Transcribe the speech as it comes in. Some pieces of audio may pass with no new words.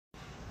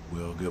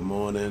Well, good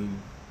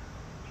morning,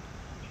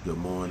 good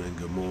morning,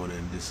 good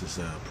morning. This is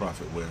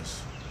Prophet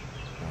West,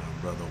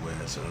 Brother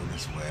West,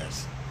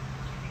 ErnestLWest,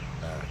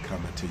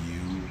 coming to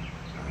you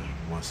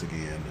once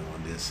again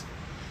on this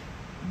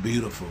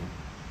beautiful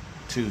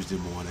Tuesday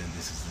morning.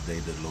 This is the day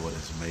the Lord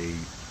has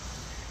made,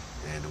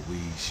 and we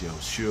shall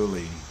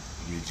surely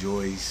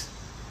rejoice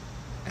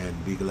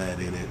and be glad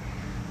in it.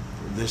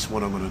 This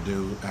what I'm going to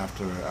do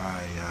after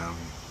I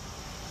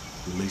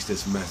release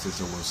this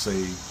message. I will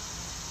say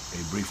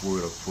a brief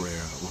word of prayer.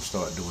 I will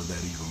start doing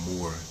that even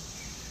more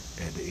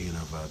at the end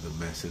of the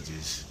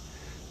messages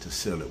to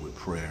seal it with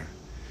prayer.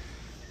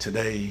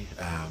 Today,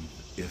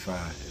 if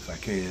I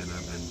can,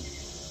 I've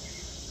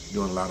been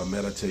doing a lot of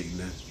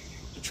meditating,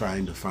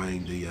 trying to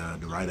find the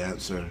right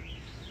answer,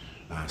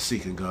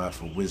 seeking God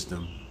for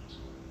wisdom.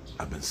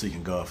 I've been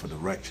seeking God for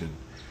direction,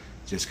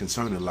 just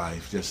concerning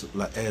life, just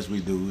like as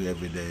we do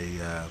every day.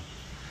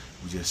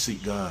 We just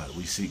seek God.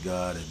 We seek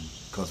God, and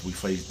because we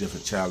face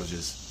different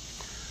challenges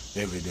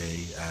every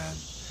day,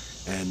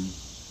 and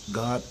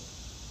God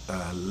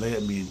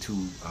led me into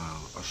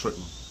a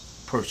certain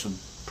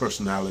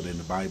personality in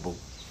the Bible,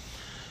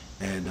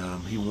 and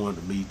he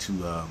wanted me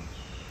to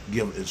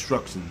give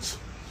instructions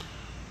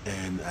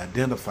and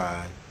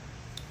identify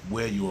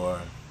where you are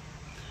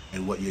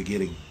and what you're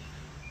getting.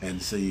 And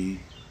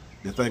see,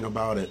 the thing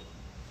about it,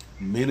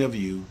 many of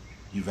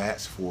you've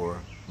asked for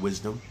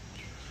wisdom,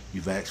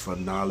 you've asked for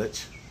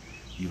knowledge,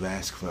 you've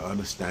asked for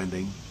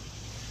understanding,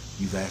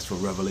 you've asked for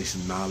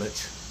revelation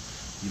knowledge,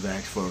 you've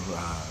asked for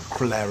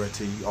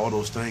clarity, all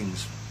those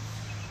things.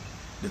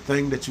 The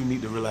thing that you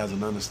need to realize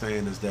and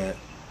understand is that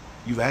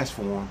you've asked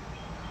for them,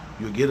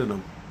 you're getting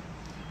them.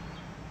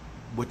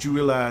 What you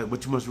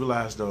must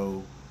realize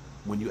though,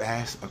 when you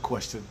ask a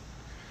question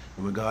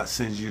and when God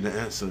sends you the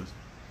answer,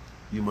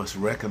 you must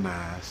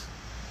recognize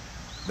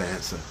the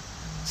answer.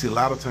 See, a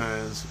lot of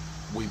times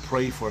we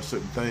pray for a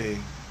certain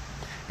thing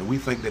and we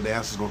think that the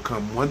answer is going to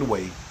come one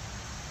way,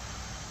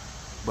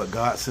 but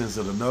God sends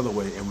it another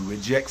way, and we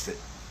reject it.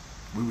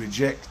 We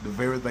reject the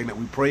very thing that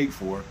we prayed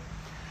for,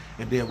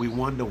 and then we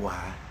wonder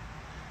why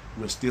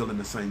we're still in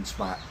the same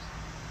spot.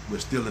 We're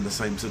still in the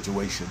same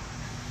situation.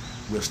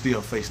 We're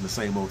still facing the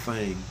same old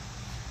thing.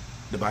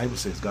 The Bible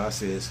says, God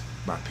says,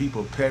 my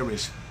people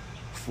perish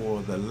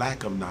for the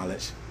lack of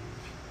knowledge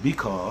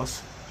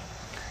because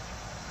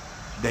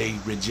they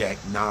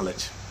reject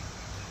knowledge.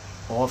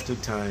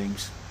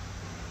 Oftentimes,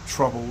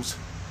 troubles,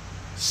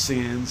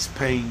 sins,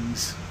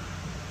 pains,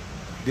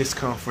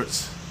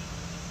 discomforts,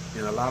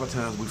 and a lot of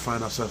times we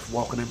find ourselves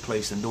walking in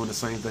place and doing the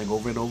same thing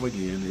over and over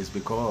again is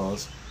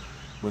because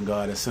when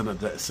God has sent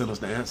us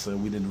the answer,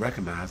 we didn't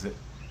recognize it.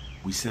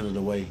 We sent it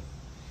away.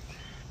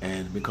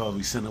 And because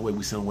we sent away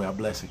our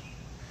blessing.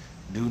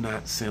 Do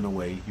not send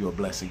away your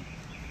blessing.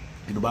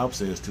 And the Bible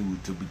says to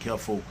be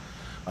careful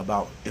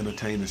about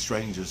entertaining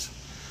strangers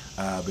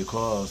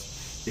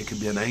because it can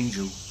be an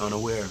angel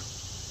unaware.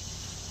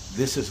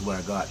 This is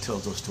where God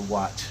tells us to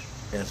watch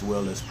as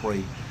well as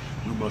pray.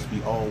 We must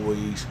be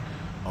always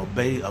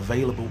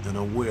available and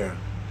aware.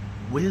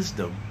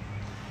 Wisdom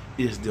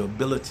is the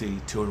ability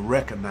to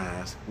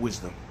recognize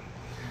wisdom.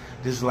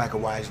 This is like a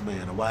wise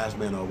man or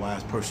a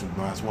wise person, a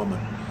wise woman.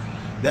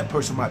 That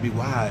person might be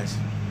wise,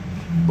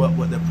 but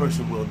what that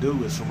person will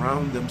do is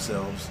surround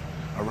themselves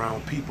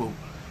around people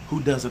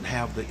who doesn't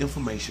have the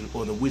information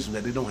or the wisdom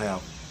that they don't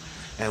have.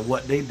 And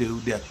what they do,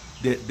 that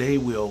they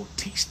will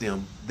teach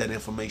them that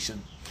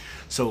information.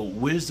 So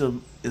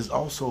wisdom is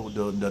also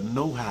the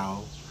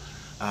know-how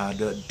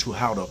to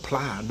how to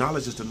apply.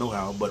 Knowledge is the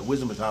know-how, but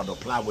wisdom is how to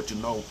apply what you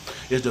know.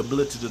 Is the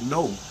ability to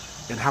know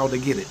and how to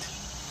get it.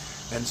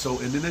 And so,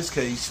 and in this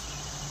case,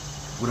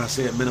 when I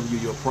said many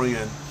of you're praying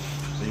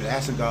and you're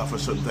asking God for a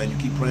certain thing, you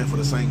keep praying for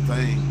the same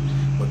thing,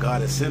 but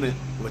God has sent it,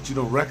 but you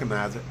don't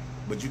recognize it,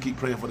 but you keep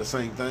praying for the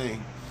same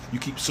thing. You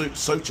keep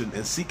searching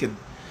and seeking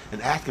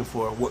and asking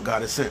for what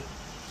God has sent.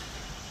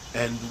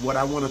 And what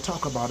I want to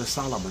talk about is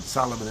Solomon.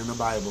 Solomon in the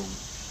Bible,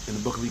 in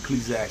the book of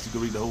Ecclesiastes. You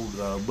can read the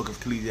whole book of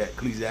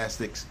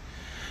Ecclesiastics.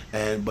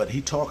 But he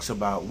talks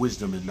about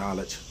wisdom and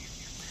knowledge.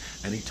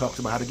 And he talks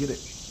about how to get it.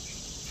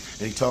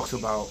 And he talks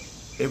about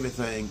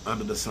everything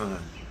under the sun.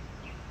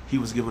 He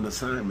was given an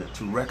assignment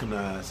to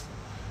recognize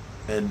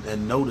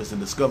and notice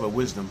and discover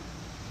wisdom.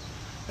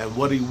 And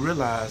what he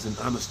realized and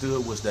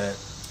understood was that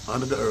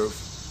under the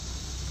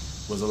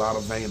earth was a lot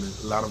of vanity,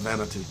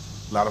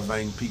 a lot of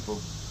vain people,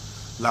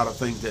 a lot of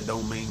things that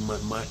don't mean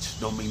much,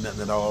 don't mean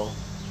nothing at all.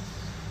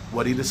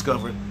 What he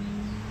discovered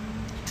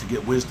to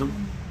get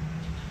wisdom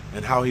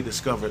and how he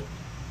discovered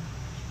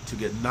to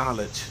get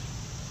knowledge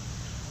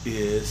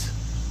is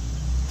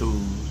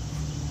through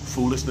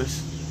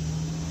foolishness,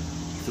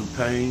 through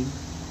pain,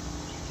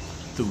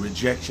 through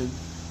rejection,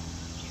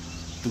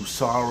 through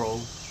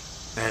sorrow,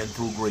 and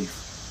through grief.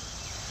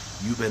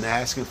 You've been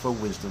asking for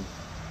wisdom.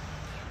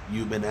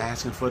 You've been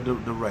asking for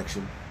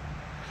direction.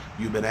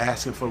 You've been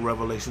asking for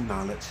revelation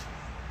knowledge.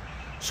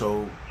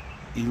 So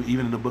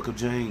even in the book of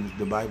James,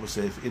 the Bible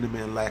says, if any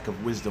man lack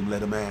of wisdom,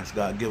 let him ask.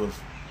 God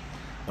giveth,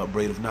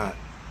 upbraideth not.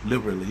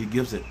 Liberally, he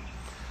gives it.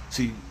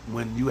 See,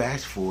 when you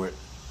ask for it,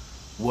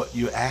 what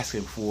you're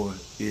asking for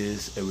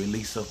is a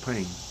release of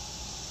pain.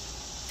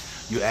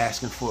 You're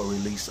asking for a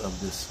release of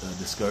this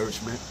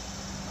discouragement.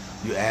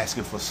 You're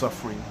asking for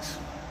sufferings.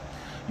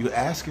 You're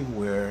asking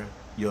where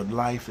your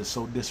life is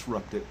so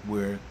disrupted,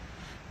 where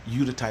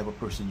you're the type of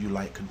person you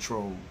like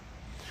control.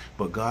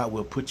 But God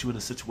will put you in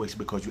a situation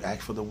because you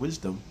ask for the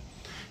wisdom.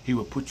 He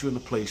will put you in a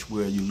place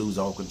where you lose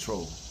all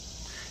control.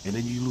 And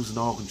then you losing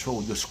all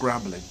control. You're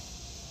scrambling,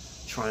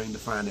 trying to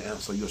find the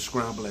answer. You're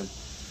scrambling,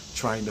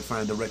 trying to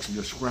find direction.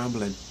 You're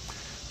scrambling,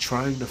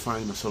 trying to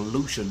find a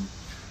solution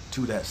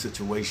to that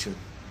situation.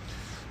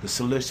 The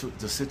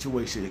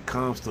situation, it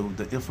comes through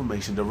the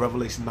information, the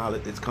revelation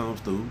knowledge, it comes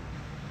through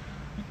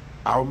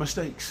our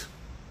mistakes.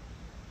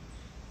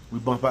 We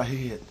bump our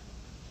head.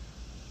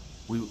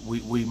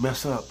 We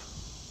mess up.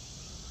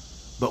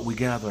 But we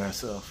gather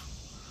ourselves.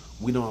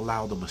 We don't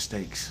allow the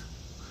mistakes.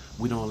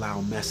 We don't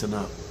allow messing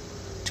up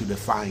to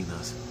define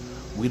us.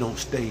 We don't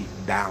stay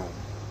down.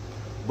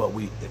 But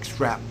we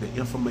extract the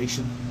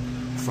information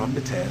from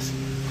the test.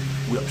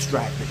 We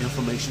abstract the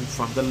information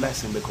from the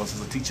lesson because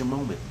it's a teaching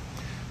moment.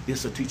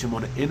 It's a teaching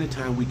moment.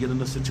 Anytime we get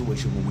in a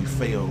situation where we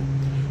fail,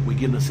 we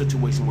get in a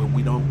situation where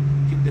we don't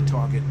hit the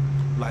target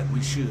like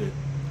we should,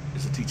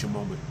 it's a teaching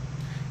moment.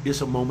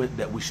 It's a moment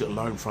that we should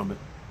learn from it.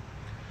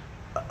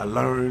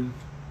 Learn,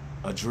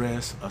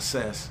 address,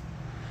 assess,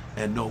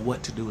 and know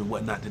what to do and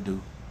what not to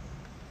do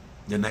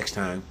the next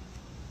time.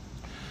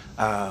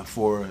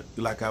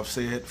 Like I've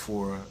said,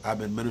 I've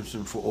been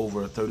ministering for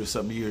over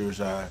 30-something years.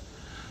 I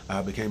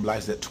became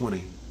licensed at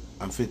 20.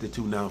 I'm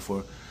 52 now.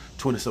 For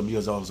 20-something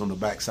years I was on the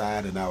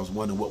backside, and I was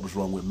wondering what was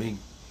wrong with me.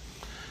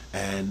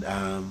 And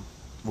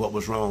what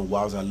was wrong,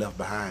 why was I left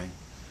behind?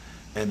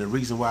 And the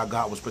reason why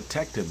God was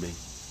protecting me,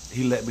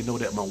 he let me know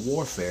that my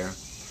warfare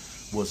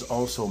was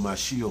also my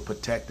shield,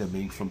 protecting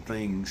me from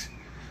things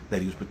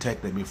that he was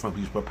protecting me from.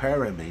 He was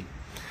preparing me.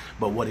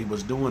 But what he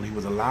was doing, he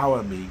was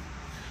allowing me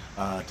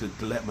to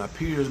let my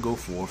peers go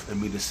forth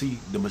and me to see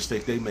the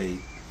mistakes they made.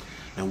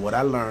 And what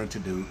I learned to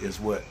do is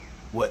what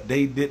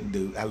they didn't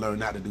do, I learned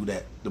not to do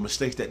that. The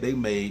mistakes that they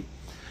made,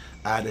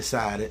 I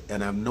decided,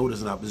 and I've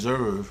noticed and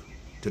observed,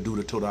 to do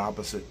the total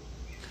opposite.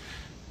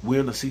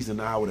 We're in a season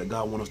now that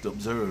God wants us to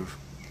observe.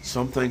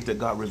 Some things that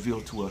God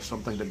reveals to us,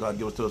 some things that God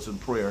gives to us in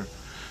prayer,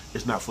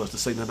 it's not for us to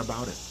say nothing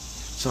about it.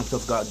 Some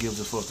stuff God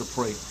gives us for us to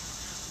pray.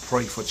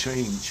 Pray for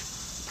change.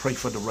 Pray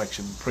for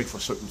direction. Pray for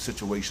certain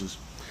situations.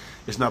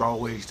 It's not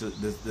always to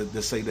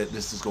say that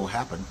this is going to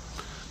happen.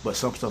 But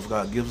some stuff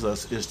God gives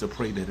us is to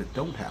pray that it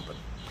don't happen.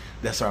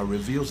 That's how it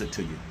reveals it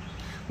to you.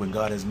 When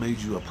God has made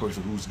you a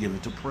person who's given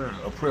to prayer,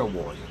 a prayer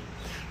warrior.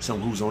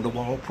 Someone who's on the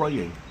wall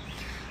praying.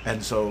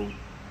 And so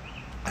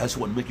I just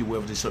want to make you aware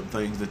of these certain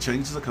things. The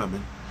changes are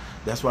coming.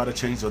 That's why the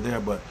changes are there.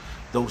 But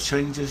those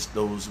changes,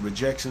 those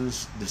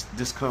rejections, this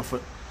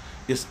discomfort,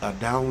 it's a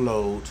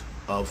download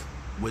of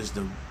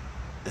wisdom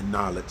and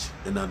knowledge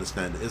and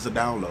understanding. It's a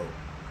download.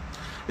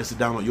 It's a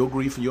download. Your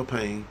grief and your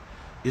pain,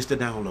 it's the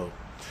download.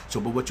 So,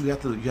 but what you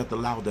have to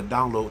allow the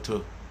download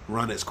to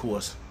run its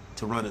course,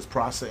 to run its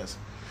process.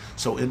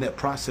 So in that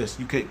process,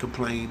 you can't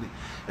complain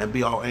and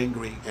be all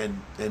angry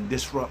and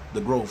disrupt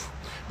the growth.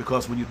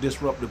 Because when you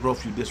disrupt the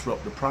growth, you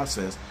disrupt the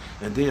process.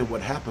 And then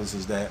what happens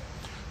is that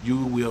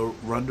you will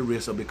run the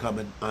risk of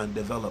becoming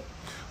undeveloped.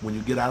 When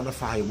you get out of the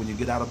fire, when you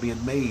get out of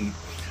being made,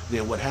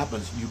 then what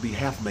happens, you be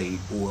half made,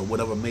 or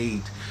whatever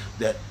made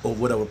that, or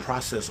whatever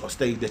process or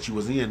stage that you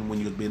was in when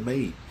you was being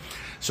made.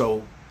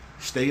 So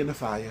stay in the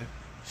fire,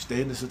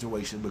 stay in the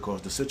situation,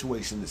 because the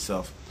situation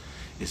itself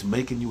is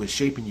making you, it's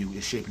shaping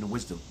the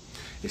wisdom,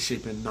 it's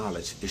shaping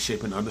knowledge, it's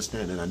shaping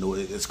understanding. I know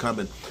it's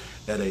coming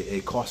at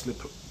a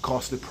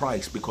costly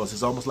price, because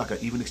it's almost like an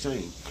even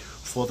exchange.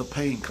 For the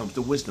pain comes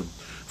the wisdom.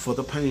 For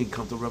the pain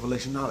comes the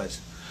revelation knowledge.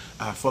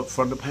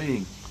 From the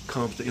pain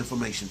comes the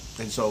information.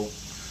 And so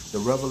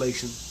the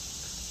revelation,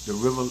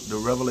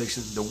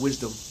 the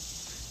wisdom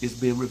is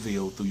being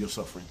revealed through your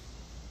suffering.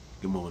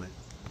 Good morning.